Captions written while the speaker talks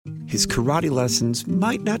his karate lessons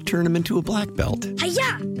might not turn him into a black belt.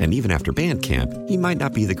 Hi-ya! And even after band camp, he might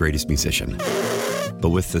not be the greatest musician.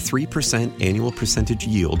 But with the 3% annual percentage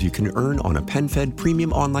yield you can earn on a PenFed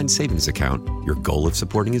premium online savings account, your goal of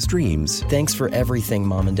supporting his dreams... Thanks for everything,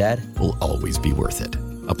 Mom and Dad. ...will always be worth it.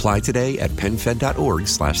 Apply today at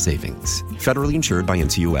PenFed.org/savings. Federally insured by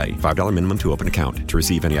NCUA. $5 minimum to open account. To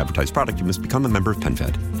receive any advertised product, you must become a member of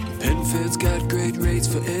PenFed. PenFed's got great rates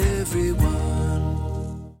for everyone.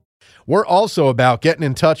 We're also about getting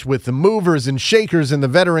in touch with the movers and shakers in the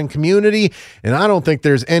veteran community, and I don't think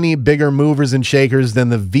there's any bigger movers and shakers than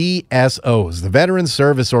the VSOs, the Veteran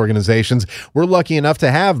Service Organizations. We're lucky enough to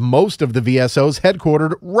have most of the VSOs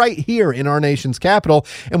headquartered right here in our nation's capital,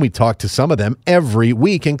 and we talk to some of them every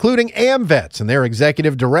week, including AMVETS and their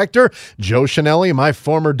executive director, Joe Chanelli, my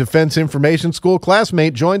former Defense Information School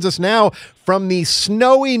classmate, joins us now from the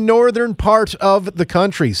snowy northern part of the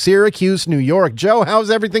country, Syracuse, New York. Joe, how's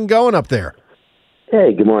everything going up there?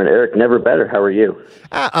 Hey, good morning, Eric. Never better. How are you?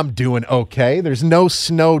 I'm doing okay. There's no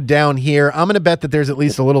snow down here. I'm going to bet that there's at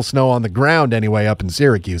least a little snow on the ground anyway up in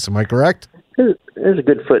Syracuse. Am I correct? There's a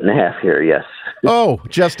good 1.5 feet here, yes. Oh,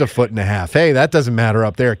 just a 1.5 feet. Hey, that doesn't matter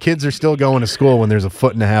up there. Kids are still going to school when there's a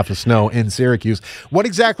 1.5 feet of snow in Syracuse. What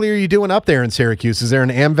exactly are you doing up there in Syracuse? Is there an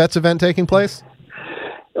AMVETS event taking place?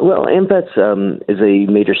 Well, AMVETS is a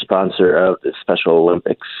major sponsor of the Special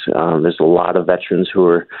Olympics. There's a lot of veterans who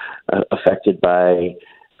are affected by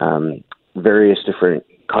various different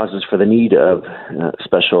causes for the need of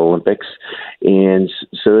Special Olympics. And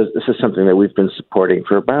so this is something that we've been supporting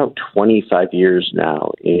for about 25 years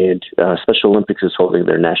now. And Special Olympics is holding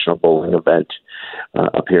their national bowling event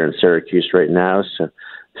up here in Syracuse right now. So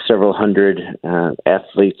several hundred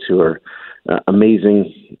athletes who are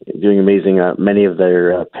doing amazing. Many of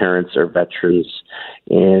their parents are veterans,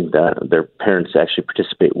 and their parents actually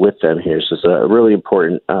participate with them here. So it's a really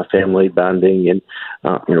important family bonding and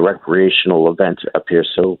recreational event up here.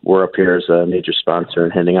 So we're up here as a major sponsor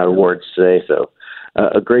and handing out awards today. So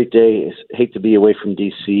a great day. Hate to be away from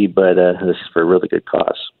D.C., but this is for a really good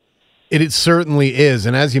cause. It certainly is.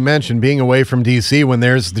 And as you mentioned, being away from D.C. when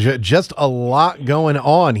there's just a lot going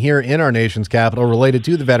on here in our nation's capital related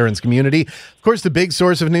to the veterans community. Of course, the big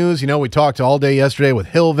source of news, we talked all day yesterday with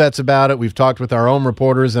Hill Vets about it. We've talked with our own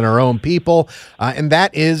reporters and our own people. And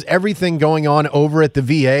that is everything going on over at the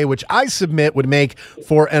VA, which I submit would make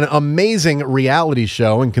for an amazing reality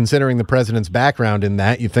show. And considering the president's background in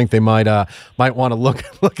that, you think they might want to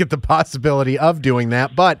look at the possibility of doing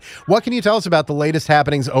that. But what can you tell us about the latest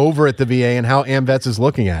happenings over at the VA and how AMVETS is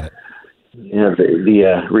looking at it?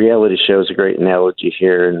 The reality show is a great analogy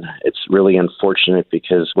here, and it's really unfortunate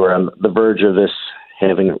because we're on the verge of this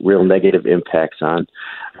having real negative impacts on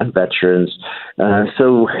veterans.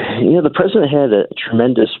 So the president had a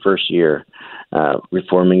tremendous first year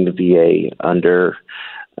reforming the VA under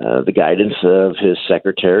the guidance of his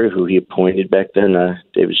secretary, who he appointed back then,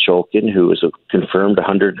 David Shulkin, who was confirmed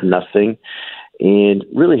 100-0. And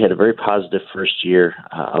really had a very positive first year,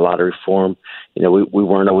 a lot of reform. We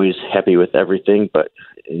weren't always happy with everything, but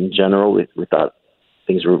in general, we thought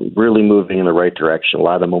things were really moving in the right direction, a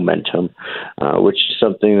lot of momentum, which is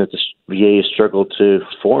something that the VA has struggled to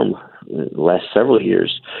form in the last several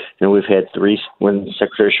years. We've had three. When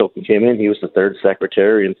Secretary Shulkin came in, he was the third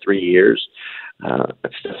secretary in 3 years.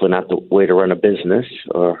 That's definitely not the way to run a business,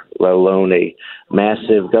 or let alone a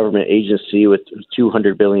massive government agency with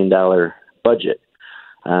 $200 billion budget.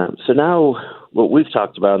 So now what we've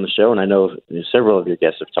talked about on the show, and I know several of your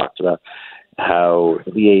guests have talked about how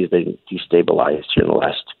the VA has been destabilized here in the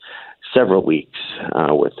last several weeks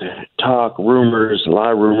with talk, rumors, a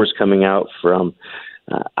lot of rumors coming out from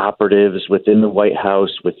operatives within the White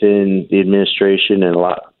House, within the administration, and a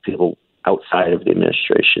lot of people outside of the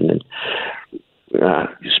administration, and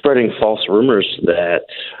spreading false rumors that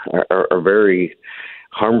are very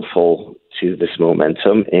harmful to this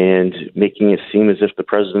momentum and making it seem as if the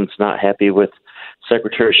president's not happy with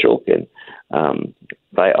Secretary Shulkin.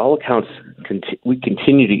 By all accounts, we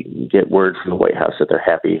continue to get word from the White House that they're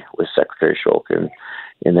happy with Secretary Shulkin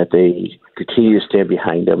and that they continue to stand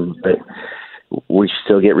behind him. But we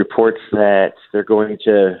still get reports that they're going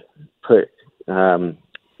to put the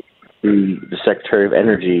Secretary of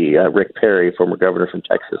Energy, Rick Perry, former governor from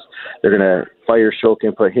Texas, they're going to fire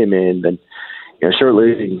Shulkin, put him in. Then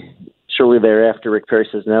shortly thereafter, Rick Perry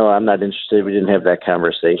says, no, I'm not interested. We didn't have that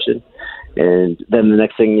conversation. And then the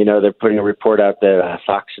next thing they're putting a report out that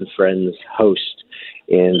Fox and Friends host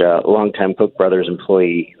and longtime Koch brothers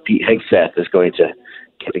employee Pete Hegseth is going to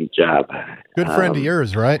get a job. Good friend of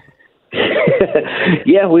yours, right?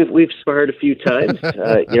 Yeah, we've sparred a few times.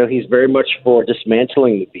 He's very much for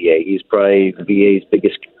dismantling the VA. He's probably the VA's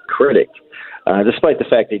biggest critic, despite the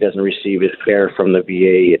fact that he doesn't receive his care from the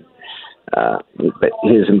VA. But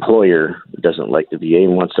his employer doesn't like the VA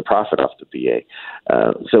and wants to profit off the VA.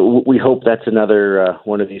 So we hope that's another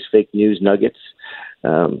one of these fake news nuggets.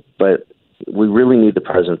 But we really need the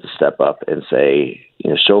president to step up and say,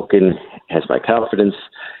 Shulkin has my confidence.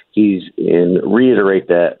 Reiterate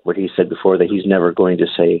that what he said before, that he's never going to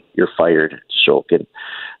say you're fired, Shulkin.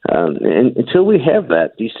 And until we have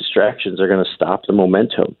that, these distractions are going to stop the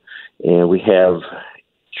momentum. And we have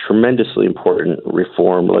tremendously important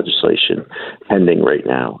reform legislation pending right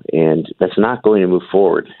now. And that's not going to move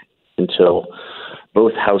forward until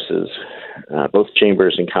both houses, both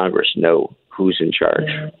chambers in Congress know who's in charge.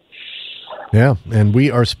 Yeah, and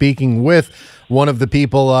we are speaking with one of the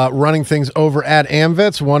people running things over at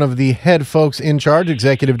AMVETS, one of the head folks in charge,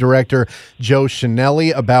 Executive Director Joe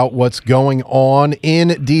Chenelly, about what's going on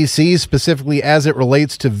in D.C., specifically as it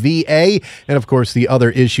relates to VA, and of course the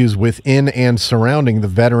other issues within and surrounding the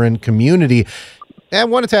veteran community. I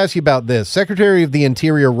wanted to ask you about this. Secretary of the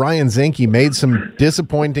Interior Ryan Zinke made some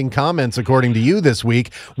disappointing comments, according to you, this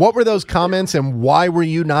week. What were those comments, and why were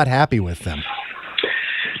you not happy with them?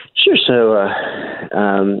 Sure. So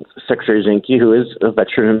Secretary Zinke, who is a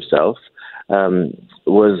veteran himself,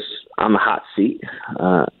 was on the hot seat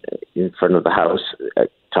in front of the House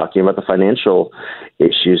talking about the financial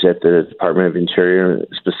issues that the Department of Interior,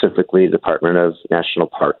 specifically the Department of National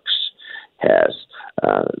Parks, has.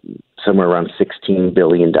 Somewhere around $16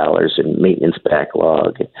 billion in maintenance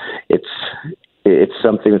backlog. It's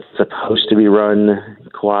something that's supposed to be run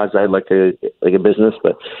quasi like a business,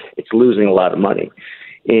 but it's losing a lot of money.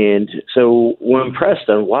 And so when pressed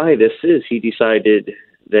on why this is, he decided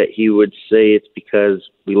that he would say it's because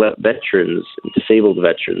we let veterans, disabled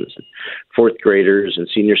veterans, fourth graders, and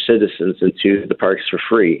senior citizens into the parks for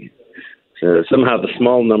free. So somehow the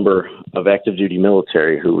small number of active duty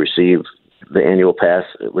military who receive the annual pass,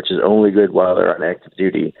 which is only good while they're on active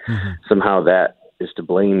duty, somehow that is to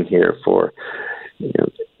blame here for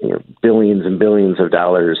billions and billions of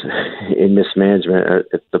dollars in mismanagement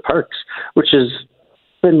at the parks, which has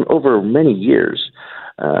been over many years.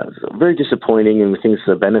 Very disappointing, and we think it's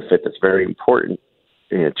a benefit that's very important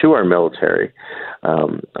to our military.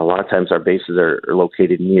 A lot of times our bases are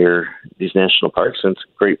located near these national parks, and it's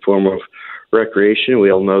a great form of recreation.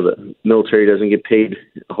 We all know that the military doesn't get paid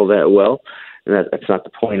all that well, and that's not the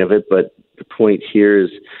point of it, but the point here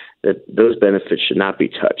is that those benefits should not be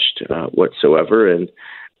touched whatsoever, and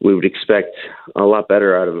we would expect a lot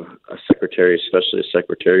better out of a secretary, especially a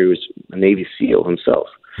secretary who's a Navy SEAL himself.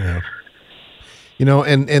 Yeah.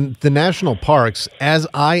 And the national parks, as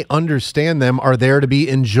I understand them, are there to be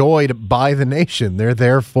enjoyed by the nation. They're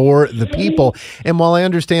there for the people. And while I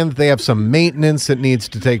understand that they have some maintenance that needs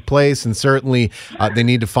to take place, and certainly they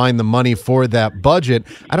need to find the money for that budget,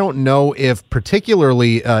 I don't know if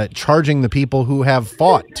particularly charging the people who have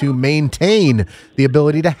fought to maintain the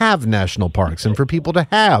ability to have national parks and for people to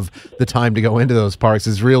have the time to go into those parks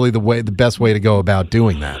is really the best way to go about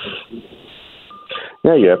doing that.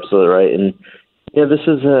 Yeah, you're absolutely right. And this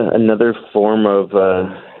is another form of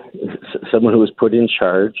someone who was put in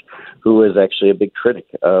charge who is actually a big critic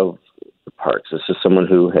of the parks. This is someone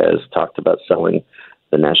who has talked about selling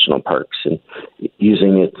the national parks and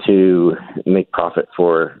using it to make profit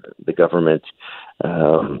for the government.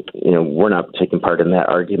 We're not taking part in that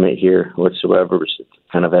argument here whatsoever. We're just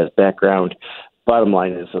kind of as background. Bottom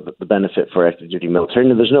line is the benefit for active duty military.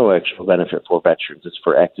 And there's no actual benefit for veterans. It's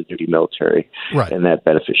for active duty military. Right. And that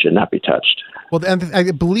benefit should not be touched. Well, and I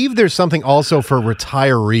believe there's something also for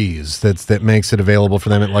retirees that makes it available for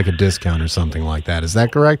them at like a discount or something like that. Is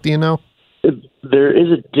that correct? Do you know? There is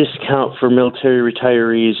a discount for military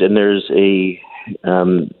retirees, and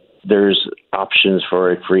there's options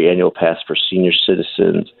for a free annual pass for senior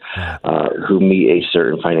citizens who meet a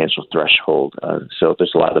certain financial threshold. So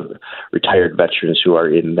there's a lot of retired veterans who are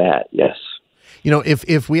in that, yes.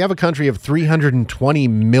 If we have a country of 320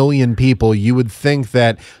 million people, you would think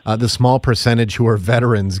that the small percentage who are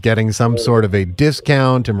veterans getting some sort of a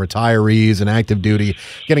discount and retirees and active duty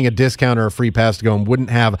getting a discount or a free pass to go and wouldn't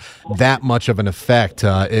have that much of an effect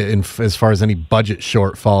as far as any budget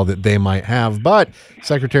shortfall that they might have. But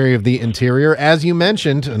Secretary of the Interior, as you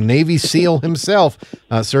mentioned, a Navy SEAL himself,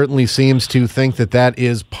 certainly seems to think that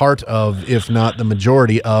is part of, if not the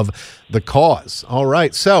majority of, the cause. All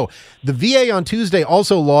right. So the VA on Tuesday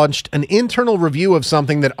also launched an internal review of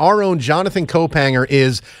something that our own Jonathan Kopanger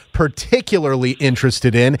is particularly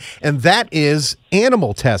interested in, and that is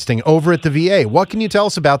animal testing over at the VA. What can you tell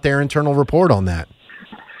us about their internal report on that?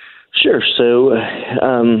 Sure. So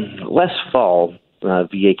last fall,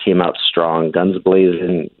 VA came out strong, guns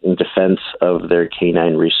blazing, in defense of their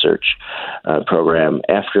canine research program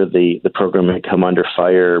after the program had come under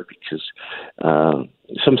fire because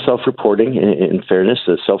some self-reporting, in fairness,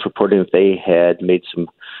 the self-reporting that they had made some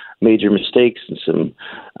major mistakes and some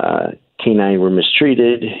canine were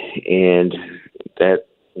mistreated and that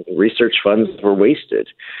research funds were wasted.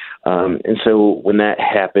 And so when that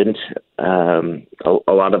happened,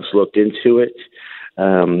 a lot of us looked into it.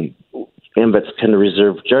 AMVETS kind of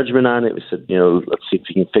reserved judgment on it. We said, let's see if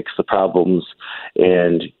we can fix the problems,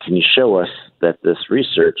 and can you show us that this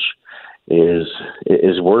research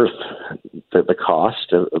is worth the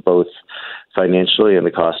cost of both financially and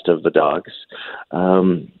the cost of the dogs.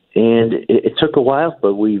 And it took a while,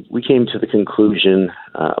 but we came to the conclusion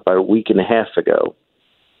about a week and a half ago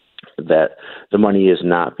that the money is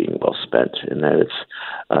not being well spent and that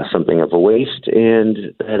it's something of a waste,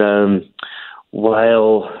 and that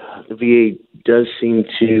while the VA does seem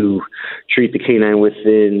to treat the canine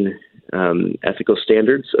within ethical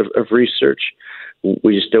standards of research,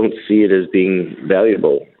 we just don't see it as being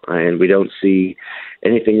valuable, and we don't see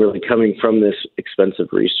anything really coming from this expensive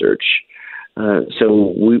research.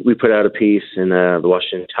 So we put out a piece in the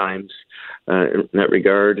Washington Times in that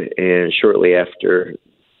regard, and shortly after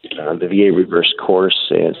the VA reversed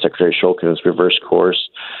course and Secretary Shulkin has reversed course,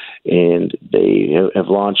 and they have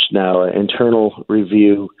launched now an internal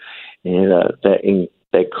review, and that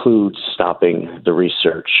includes stopping the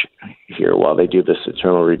research here while they do this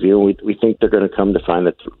internal review. We think they're going to come to find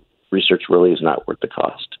that the research really is not worth the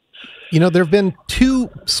cost. There have been two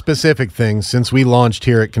specific things since we launched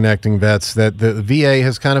here at Connecting Vets that the VA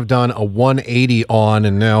has kind of done a 180 on,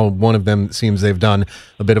 and now one of them seems they've done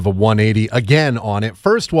a bit of a 180 again on it.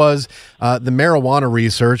 First was the marijuana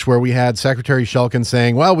research, where we had Secretary Shulkin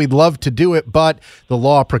saying, well, we'd love to do it, but the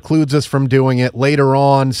law precludes us from doing it. Later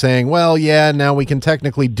on saying, well, yeah, now we can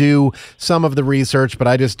technically do some of the research, but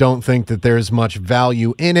I just don't think that there's much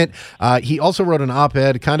value in it. He also wrote an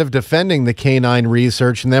op-ed kind of defending the canine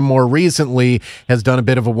research, and then more recently has done a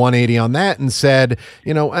bit of a 180 on that and said,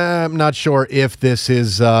 I'm not sure if this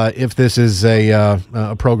is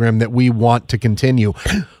a program that we want to continue.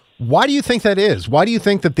 Why do you think that is? Why do you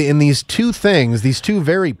think that in these two things, these two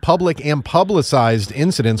very public and publicized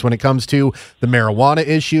incidents, when it comes to the marijuana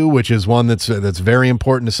issue, which is one that's very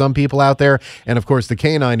important to some people out there, and of course the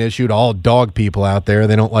canine issue to all dog people out there,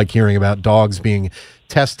 they don't like hearing about dogs being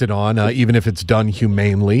tested on, even if it's done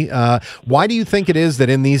humanely. Why do you think it is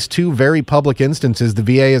that in these two very public instances, the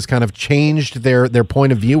VA has kind of changed their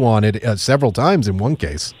point of view on it several times in one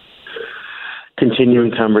case?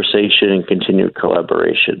 Continuing conversation and continued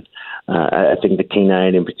collaboration. I think the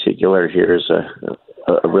canine in particular here is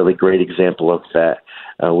a really great example of that.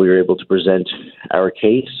 We were able to present our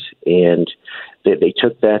case, and they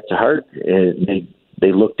took that to heart, and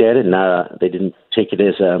they looked at it, and they didn't take it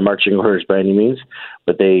as marching orders by any means,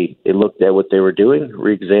 but they looked at what they were doing,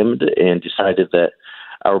 re-examined it, and decided that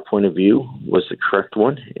our point of view was the correct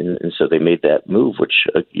one, and so they made that move, which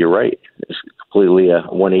you're right, is completely a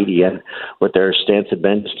 180 on what their stance had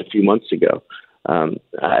been just a few months ago.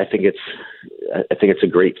 I think it's a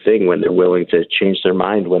great thing when they're willing to change their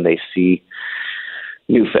mind when they see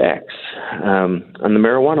new facts. On the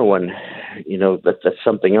marijuana one, that's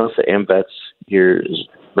something else that AMVETS here is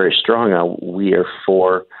very strong on. We are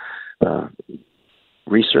for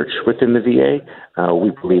research within the VA.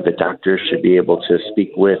 We believe that doctors should be able to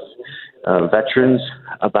speak with veterans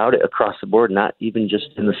about it across the board, not even just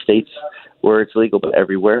in the states where it's legal, but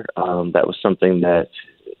everywhere. That was something that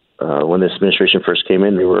when this administration first came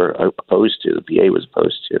in, they were opposed to, the VA was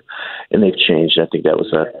opposed to, and they've changed. I think that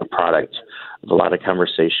was a product of a lot of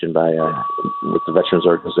conversation with the veterans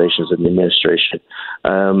organizations and the administration.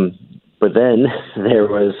 But then there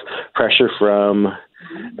was pressure from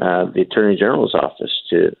the Attorney General's office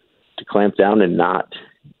to clamp down and not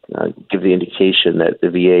give the indication that the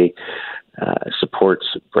VA supports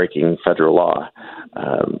breaking federal law.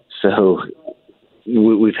 So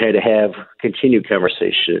we've had to have continued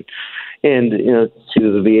conversation. And,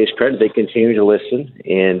 to the VA's credit, they continue to listen,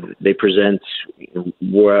 and they present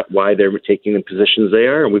why they're taking the positions they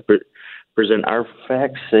are, and we present our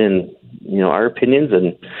facts and, our opinions.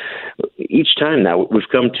 And each time now we've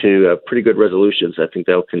come to pretty good resolutions. I think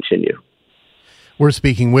that'll continue. We're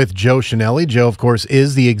speaking with Joe Chenelly. Joe, of course,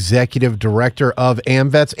 is the executive director of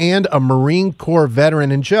AMVETS and a Marine Corps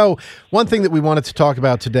veteran. And Joe, one thing that we wanted to talk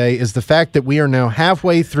about today is the fact that we are now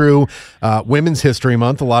halfway through Women's History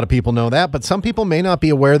Month. A lot of people know that, but some people may not be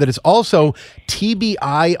aware that it's also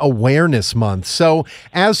TBI Awareness Month. So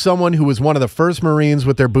as someone who was one of the first Marines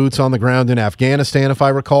with their boots on the ground in Afghanistan, if I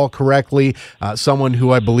recall correctly, someone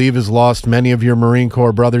who I believe has lost many of your Marine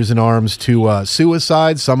Corps brothers in arms to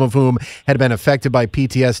suicide, some of whom had been affected by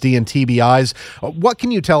PTSD and TBIs. What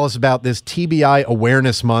can you tell us about this TBI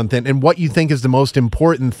Awareness Month and what you think is the most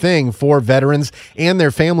important thing for veterans and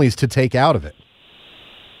their families to take out of it?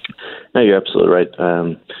 No, you're absolutely right.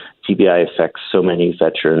 TBI affects so many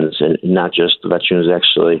veterans, and not just the veterans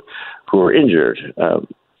actually who are injured.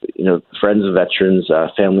 Friends of veterans,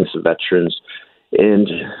 families of veterans. And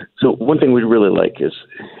so one thing we'd really like is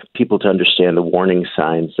people to understand the warning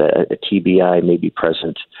signs that a TBI may be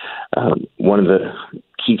present. One of the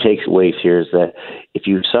key takeaways here is that if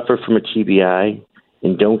you suffer from a TBI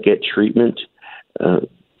and don't get treatment,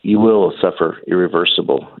 you will suffer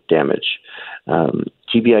irreversible damage.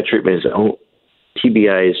 TBI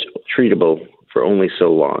is treatable for only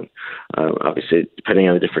so long, obviously depending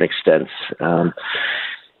on the different extents.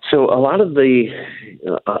 So a lot of the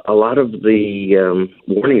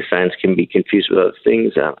warning signs can be confused with other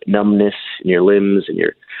things. Numbness in your limbs and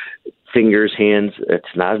your fingers, hands.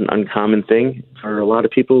 It's not an uncommon thing for a lot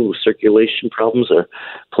of people. Circulation problems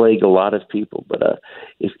plague a lot of people. But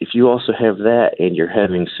if you also have that and you're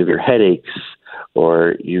having severe headaches,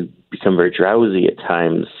 or you become very drowsy at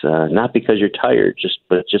times, not because you're tired,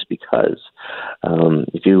 but just because.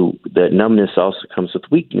 The numbness also comes with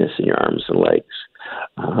weakness in your arms and legs.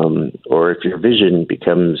 Or if your vision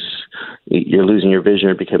you're losing your vision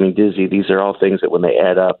or becoming dizzy, these are all things that when they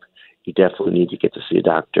add up, you definitely need to get to see a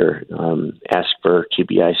doctor, ask for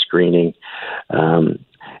TBI screening,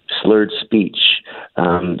 slurred speech.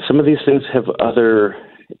 Some of these things have other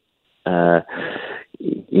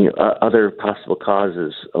possible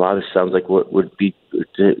causes. A lot of it sounds like what would be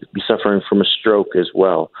to be suffering from a stroke as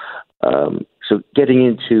well. So getting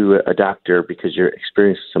into a doctor because you're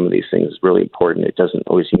experiencing some of these things is really important. It doesn't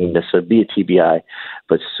always even necessarily be a TBI,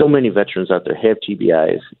 but so many veterans out there have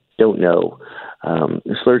TBIs, don't know.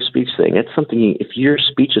 The slurred speech thing, that's something, if your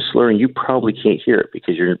speech is slurring, you probably can't hear it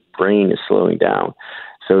because your brain is slowing down.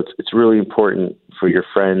 So it's really important for your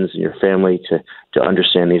friends and your family to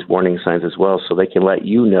understand these warning signs as well, so they can let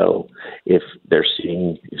you know if they're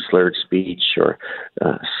seeing slurred speech or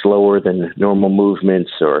slower than normal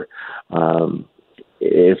movements, or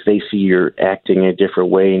if they see you're acting in a different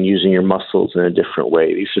way and using your muscles in a different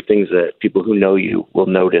way. These are things that people who know you will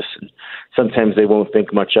notice. And sometimes they won't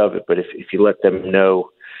think much of it, but if you let them know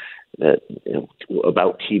that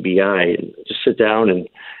about TBI, and just sit down and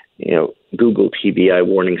Google TBI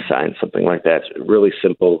warning signs, something like that. It's really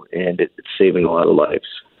simple, and it's saving a lot of lives.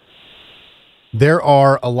 There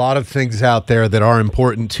are a lot of things out there that are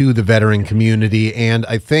important to the veteran community, and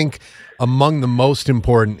I think among the most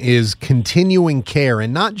important is continuing care,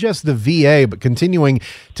 and not just the VA, but continuing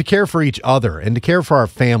to care for each other and to care for our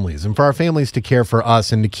families, and for our families to care for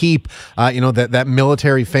us, and to keep that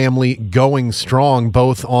military family going strong,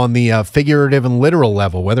 both on the figurative and literal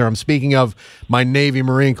level, whether I'm speaking of my Navy,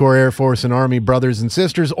 Marine Corps, Air Force, and Army brothers and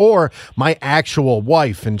sisters, or my actual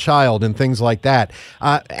wife and child and things like that.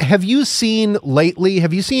 Have you seen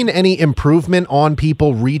any improvement on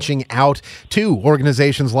people reaching out to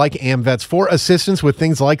organizations like AMVETS for assistance with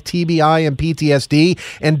things like TBI and PTSD?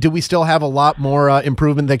 And do we still have a lot more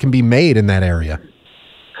improvement that can be made in that area?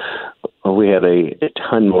 Well, we have a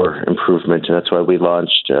ton more improvement, and that's why we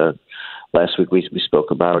launched last week. We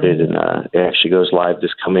spoke about it, and it actually goes live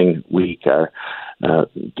this coming week.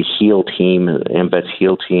 The HEAL team, AMVETS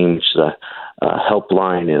HEAL team, which is a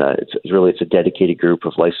helpline, and it's a dedicated group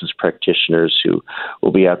of licensed practitioners who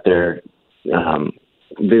will be out there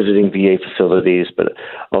visiting VA facilities, but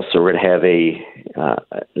also we're going to have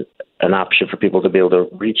an option for people to be able to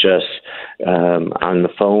reach us on the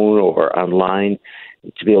phone or online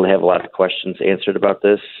to be able to have a lot of questions answered about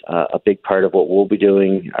this. A big part of what we'll be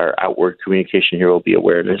doing, our outward communication here, will be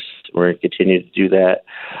awareness. We're going to continue to do that.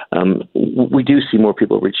 We do see more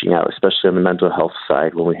people reaching out, especially on the mental health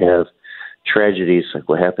side, when we have tragedies like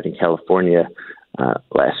what happened in California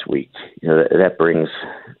last week. That brings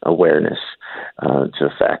awareness to the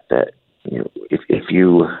fact that if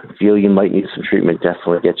you feel you might need some treatment,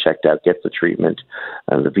 definitely get checked out, get the treatment.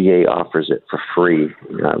 The VA offers it for free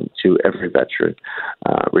to every veteran,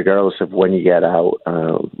 regardless of when you get out,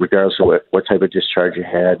 regardless of what type of discharge you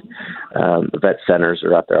had. The vet centers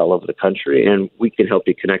are out there all over the country, and we can help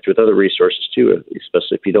you connect with other resources too,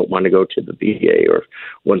 especially if you don't want to go to the VA or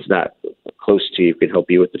one's not close to you. We can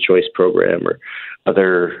help you with the CHOICE program or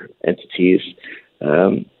other entities.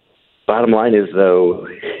 Bottom line is, though,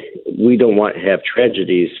 we don't want to have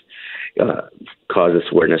tragedies cause this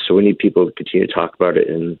awareness, so we need people to continue to talk about it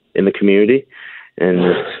in the community. And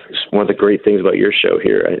it's one of the great things about your show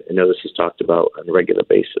here. I know this is talked about on a regular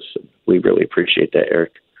basis. We really appreciate that,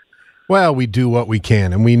 Eric. Well, we do what we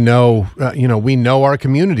can, and we know, we know our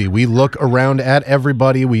community. We look around at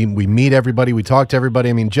everybody. We meet everybody. We talk to everybody.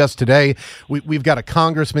 I mean, just today, we've got a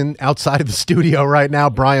congressman outside of the studio right now.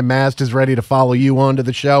 Brian Mast is ready to follow you onto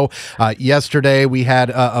the show. Yesterday, we had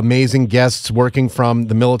amazing guests working from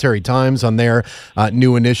the Military Times on their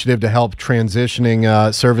new initiative to help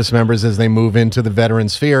transitioning service members as they move into the veteran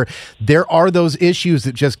sphere. There are those issues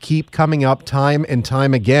that just keep coming up time and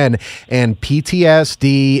time again, and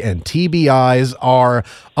PTSD and TBIs are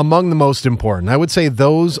among the most important. I would say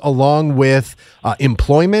those, along with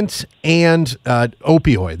employment and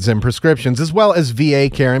opioids and prescriptions, as well as VA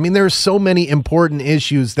care. I mean, there are so many important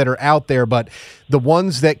issues that are out there, but the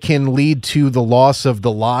ones that can lead to the loss of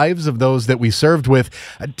the lives of those that we served with,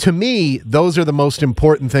 to me, those are the most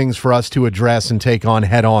important things for us to address and take on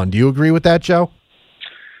head on. Do you agree with that, Joe?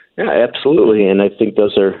 Yeah, absolutely. And I think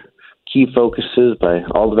those are key focuses by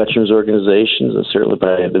all the veterans organizations and certainly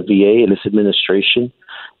by the VA and this administration.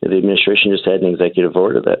 The administration just had an executive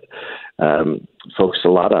order that focused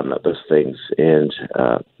a lot on those things. And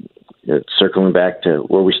circling back to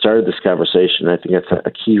where we started this conversation, I think that's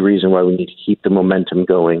a key reason why we need to keep the momentum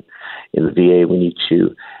going in the VA. We need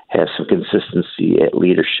to have some consistency at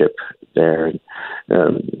leadership there.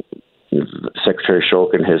 Secretary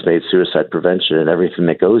Shulkin has made suicide prevention and everything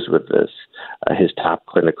that goes with this his top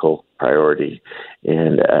clinical priority.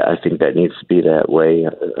 And I think that needs to be that way,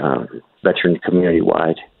 veteran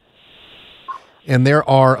community-wide. And there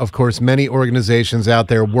are, of course, many organizations out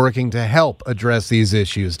there working to help address these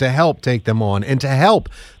issues, to help take them on, and to help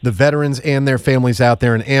the veterans and their families out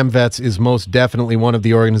there. And AMVETS is most definitely one of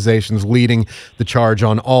the organizations leading the charge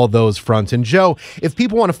on all those fronts. And Joe, if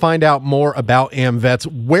people want to find out more about AMVETS,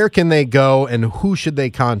 where can they go and who should they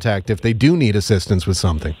contact if they do need assistance with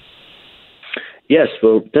something? Yes,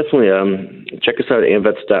 well, definitely check us out at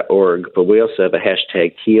amvets.org, but we also have a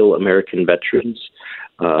hashtag Heal American Veterans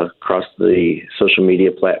across the social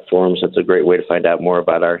media platforms. That's a great way to find out more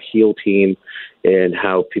about our HEAL team and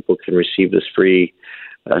how people can receive this free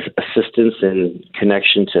assistance and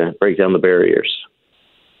connection to break down the barriers.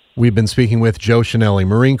 We've been speaking with Joe Chenelly,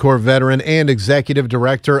 Marine Corps veteran and Executive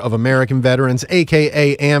Director of American Veterans,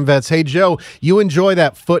 a.k.a. AMVETS. Hey, Joe, you enjoy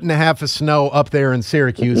that 1.5 feet of snow up there in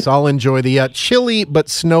Syracuse. I'll enjoy the chilly but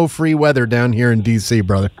snow-free weather down here in D.C.,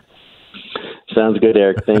 brother. Sounds good,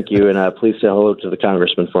 Eric. Thank you. And please say hello to the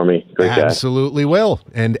congressman for me. Great guy. Absolutely will.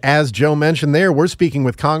 And as Joe mentioned there, we're speaking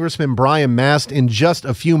with Congressman Brian Mast in just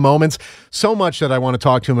a few moments. So much that I want to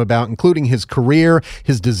talk to him about, including his career,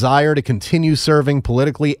 his desire to continue serving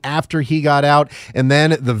politically after he got out, and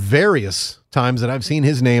then the various times that I've seen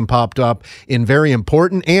his name popped up in very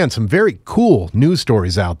important and some very cool news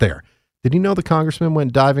stories out there. Did you know the congressman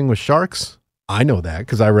went diving with sharks? I know that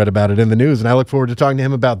because I read about it in the news, and I look forward to talking to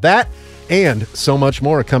him about that and so much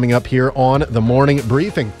more coming up here on the Morning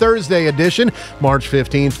Briefing. Thursday edition, March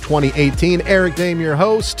 15th, 2018. Eric Dame, your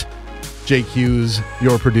host. Jake Hughes,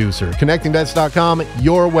 your producer. ConnectingVets.com,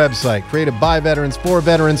 your website. Created by veterans for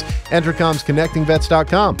veterans. Entercom's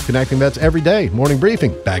ConnectingVets.com. Connecting Vets every day. Morning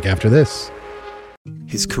Briefing. Back after this.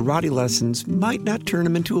 His karate lessons might not turn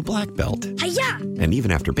him into a black belt. Hi-ya! And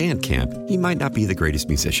even after band camp, he might not be the greatest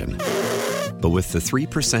musician. But with the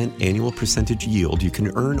 3% annual percentage yield you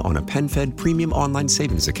can earn on a PenFed premium online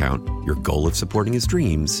savings account, your goal of supporting his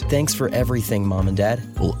dreams... Thanks for everything, Mom and Dad.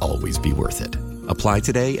 ...will always be worth it. Apply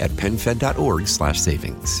today at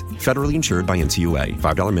PenFed.org/savings. Federally insured by NCUA.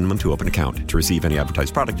 $5 minimum to open account. To receive any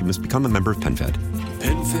advertised product, you must become a member of PenFed.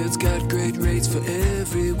 PenFed's got great rates for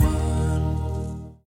everyone.